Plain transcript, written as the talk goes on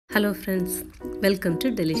Hello friends, welcome to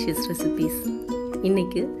delicious recipes.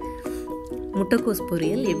 இன்னைக்கு முட்டைக்கோஸ்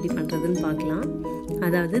பொரியல் எப்படி பண்ணுறதுன்னு பார்க்கலாம்.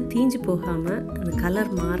 அதாவது தீஞ்சு போகாமல் அந்த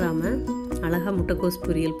கலர் மாறாமல் அழகாக முட்டைக்கோஸ்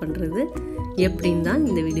பொரியல் பண்ணுறது எப்படின்னு தான்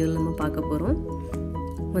இந்த வீடியோவில் நம்ம பார்க்க போகிறோம்.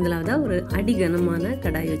 முதலாவதாக ஒரு அடிகனமான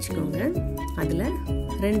கடாய் வச்சுக்கோங்க. அதில்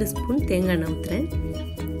 2 ஸ்பூன் தேங்காய் எண்ணெய் ஊற்றுறேன்.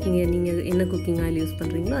 நீங்கள் என்ன குக்கிங் ஆயில் யூஸ்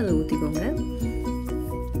பண்ணுறீங்களோ அதை ஊற்றிக்கோங்க.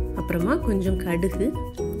 அப்புறமா கொஞ்சம் கடுகு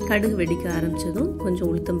வெடிக்க ஆரம்பித்ததும் கொஞ்சம்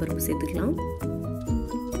உளுத்தம்பருப்பு சேர்த்துக்கலாம்.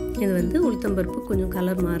 இது உளுத்தம்பருப்பு கொஞ்சம்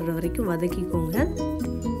கலர் மாறுற வரைக்கும் வதக்கிக்கோங்க.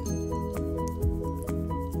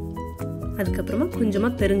 அதுக்கப்புறமா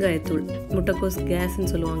கொஞ்சமாக பெருங்காயத்தூள், முட்டைக்கோஸ்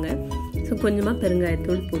கேஸ்ன்னு சொல்லுவாங்க, ஸோ கொஞ்சமாக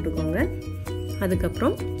பெருங்காயத்தூள் போட்டுக்கோங்க.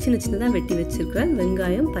 அதுக்கப்புறம் சின்னதாக வெட்டி வச்சுருக்கிற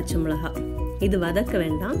வெங்காயம், பச்சை மிளகாய் இது வதக்க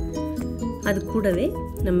வேண்டாம். அது கூடவே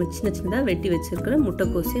நம்ம சின்னதாக வெட்டி வச்சுருக்கிற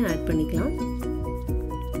முட்டைக்கோஸையும் ஆட் பண்ணிக்கலாம்.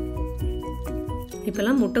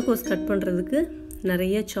 இப்போல்லாம் முட்டைக்கோஸ் கட் பண்ணுறதுக்கு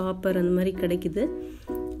நிறைய சாப்பர் அந்த மாதிரி கிடைக்குது.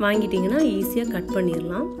 வாங்கிட்டிங்கன்னா ஈஸியாக கட்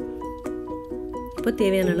பண்ணிடலாம். இப்போ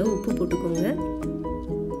தேவையான அளவு உப்பு போட்டுக்கோங்க.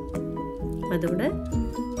 அதோட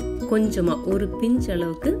கொஞ்சமாக ஒரு பிஞ்ச்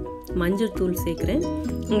அளவுக்கு மஞ்சள் தூள் சேர்க்குறேன்.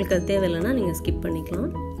 உங்களுக்கு அது தேவையில்லைன்னா நீங்கள் ஸ்கிப்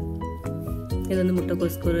பண்ணிக்கலாம். இது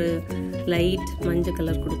முட்டைக்கோஸ்க்கு ஒரு லைட் மஞ்சள்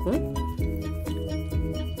கலர் கொடுக்கும்.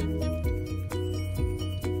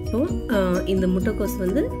 ஸோ இந்த முட்டைக்கோஸ்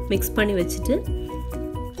மிக்ஸ் பண்ணி வச்சுட்டு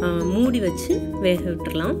மூடி வச்சு வேக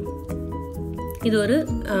விட்டுறலாம். இது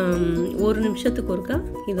ஒரு நிமிஷத்துக்கு ஒருக்கா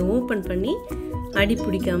இதை ஓப்பன் பண்ணி அடி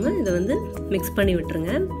பிடிக்காமல் இதை மிக்ஸ் பண்ணி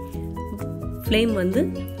விட்டுருங்க. ஃப்ளேம்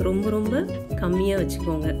ரொம்ப கம்மியாக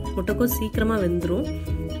வச்சுக்கோங்க. முட்டைக்கோஸ் சீக்கிரமாக வெந்துடும்.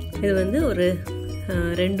 இது ஒரு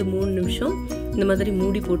 2-3 நிமிஷம் இந்த மாதிரி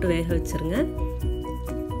மூடி போட்டு வேக வச்சுருங்க.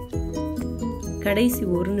 கடைசி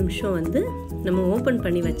 1 நிமிஷம் நம்ம ஓப்பன்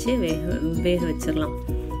பண்ணி வச்சே வேக வச்சிடலாம்.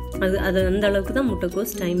 அது அந்த அளவுக்கு தான்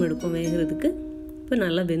முட்டைக்கோஸ் டைம் எடுக்கும் வேகிறதுக்கு. இப்போ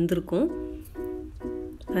நல்லா வெந்திருக்கும்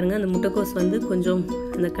பாருங்கள். அந்த முட்டைக்கோஸ் கொஞ்சம்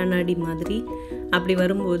அந்த கண்ணாடி மாதிரி அப்படி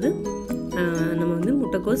வரும்போது நம்ம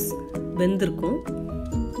முட்டைக்கோஸ் வெந்திருக்கும்.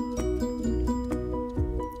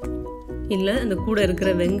 இல்லை அந்த கூட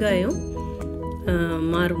இருக்கிற வெங்காயம்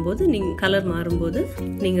மாறும்போது கலர் மாறும்போது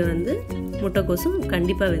நீங்கள் முட்டைக்கோஸும்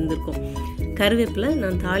கண்டிப்பாக வெந்திருக்கும். கருவேப்பிலை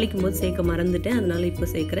நான் தாளிக்கும் போது சேர்க்க மறந்துட்டேன், அதனால் இப்போ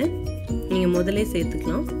சேர்க்குறேன். நீங்கள் முதலே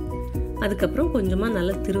சேர்த்துக்கலாம். அதுக்கப்புறம் கொஞ்சமாக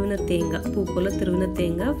நல்லா திருவின தேங்காய், பூ போல் திருவின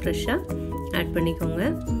தேங்காய் ஃப்ரெஷ்ஷாக ஆட் பண்ணிக்கோங்க.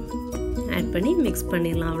 ஆட் பண்ணி மிக்ஸ்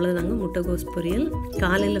பண்ணிடலாம். அவ்வளோதாங்க முட்டைக்கோஸ் பொரியல்.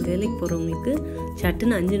 காலையில் வேலைக்கு போகிறவங்களுக்கு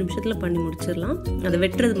சட்டுன்னு 5 நிமிஷத்தில் பண்ணி முடிச்சிடலாம். அதை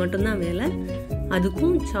வெட்டுறது மட்டும்தான் வேலை.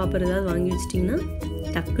 அதுக்கும் சாப்பர் ஏதாவது வாங்கி வச்சிட்டிங்கன்னா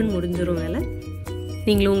டக்குன்னு முடிஞ்சிடும் வேலை.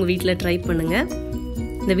 நீங்களும் உங்கள் வீட்டில் ட்ரை பண்ணுங்கள்.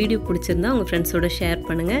 இந்த வீடியோ பிடிச்சிருந்தா உங்கள் ஃப்ரெண்ட்ஸோட ஷேர்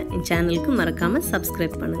பண்ணுங்கள். என் சேனலுக்கு மறக்காமல்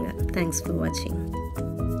சப்ஸ்கிரைப் பண்ணுங்கள். தேங்க்ஸ் ஃபார் வாட்சிங்.